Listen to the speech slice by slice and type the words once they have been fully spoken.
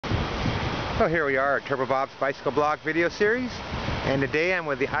So here we are at Turbo Bob's Bicycle Blog video series, and today I'm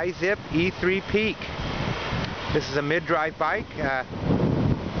with the IZIP E3 Peak. This is a mid-drive bike.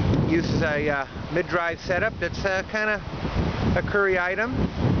 Uses a mid-drive setup that's kind of a Currie item.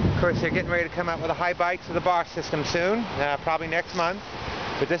 Of course, they're getting ready to come out with the high bikes with the Bosch system soon, probably next month.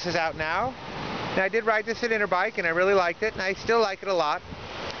 But this is out now. Now, I did ride this at Interbike, and I really liked it, and I still like it a lot.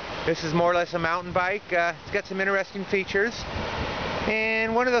 This is more or less a mountain bike. It's got some interesting features.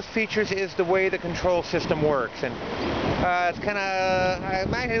 And one of those features is the way the control system works. And it's kind of, I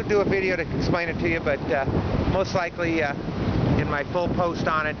might do a video to explain it to you, but most likely in my full post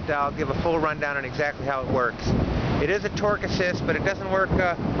on it, I'll give a full rundown on exactly how it works. It is a torque assist, but it doesn't work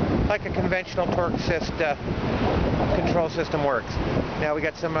like a conventional torque assist control system works. Now we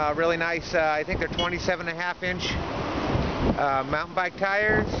got some really nice, I think they're 27.5-inch mountain bike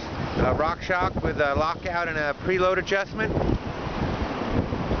tires, rock shock with a lockout and a preload adjustment.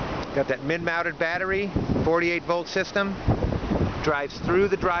 Got that mid-mounted battery, 48-volt system. Drives through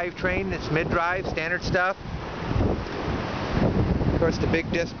the drivetrain. It's mid-drive, standard stuff. Of course, the big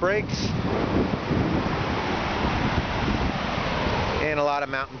disc brakes. And a lot of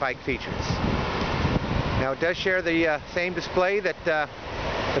mountain bike features. Now, it does share the same display that the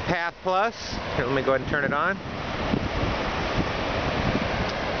Path Plus. Here, let me go ahead and turn it on.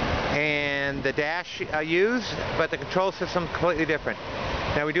 And the dash I use, but the control system is completely different.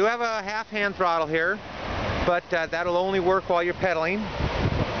 Now, we do have a half-hand throttle here, but that'll only work while you're pedaling.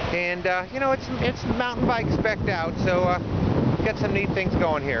 And you know, it's mountain bike spec'd out, so got some neat things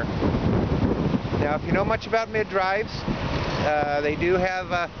going here. Now, if you know much about mid-drives, they do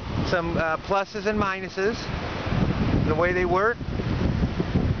have some pluses and minuses in the way they work.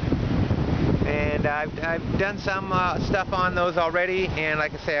 And I've done some stuff on those already, and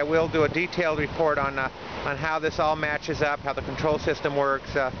like I say, I will do a detailed report on how this all matches up, how the control system works,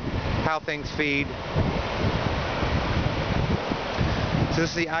 how things feed. So this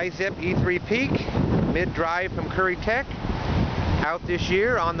is the IZIP E3 Peak, mid-drive from Currie Tech, out this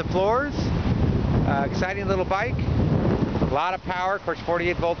year on the floors. Exciting little bike, a lot of power. Of course,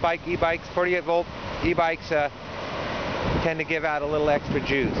 48-volt bike e-bikes, 48-volt e-bikes tend to give out a little extra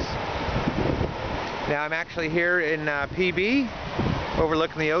juice. Now I'm actually here in PB,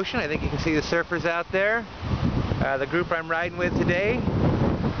 overlooking the ocean. I think you can see the surfers out there. The group I'm riding with today,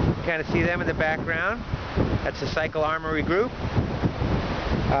 you kind of see them in the background. That's the Cycle Armory group.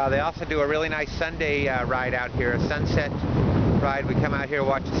 They also do a really nice Sunday ride out here, a sunset ride. We come out here,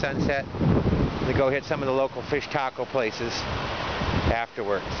 watch the sunset, and go hit some of the local fish taco places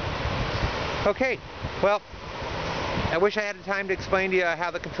afterwards. Okay, well, I wish I had the time to explain to you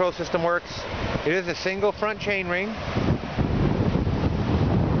how the control system works. It is a single front chainring.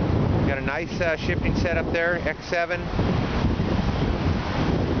 Got a nice shifting setup there, X7.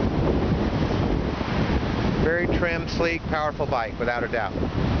 Very trim, sleek, powerful bike, without a doubt.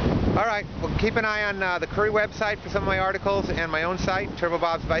 Alright, well, keep an eye on the Currie website for some of my articles, and my own site, Turbo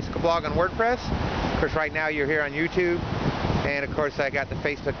Bob's Bicycle Blog on WordPress. Of course, right now you're here on YouTube. And of course, I got the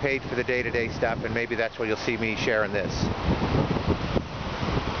Facebook page for the day-to-day stuff, and maybe that's where you'll see me sharing this.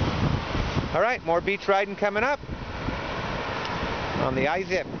 Alright, more beach riding coming up on the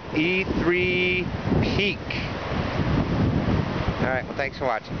IZIP E3 Peak. Alright, well, thanks for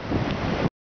watching.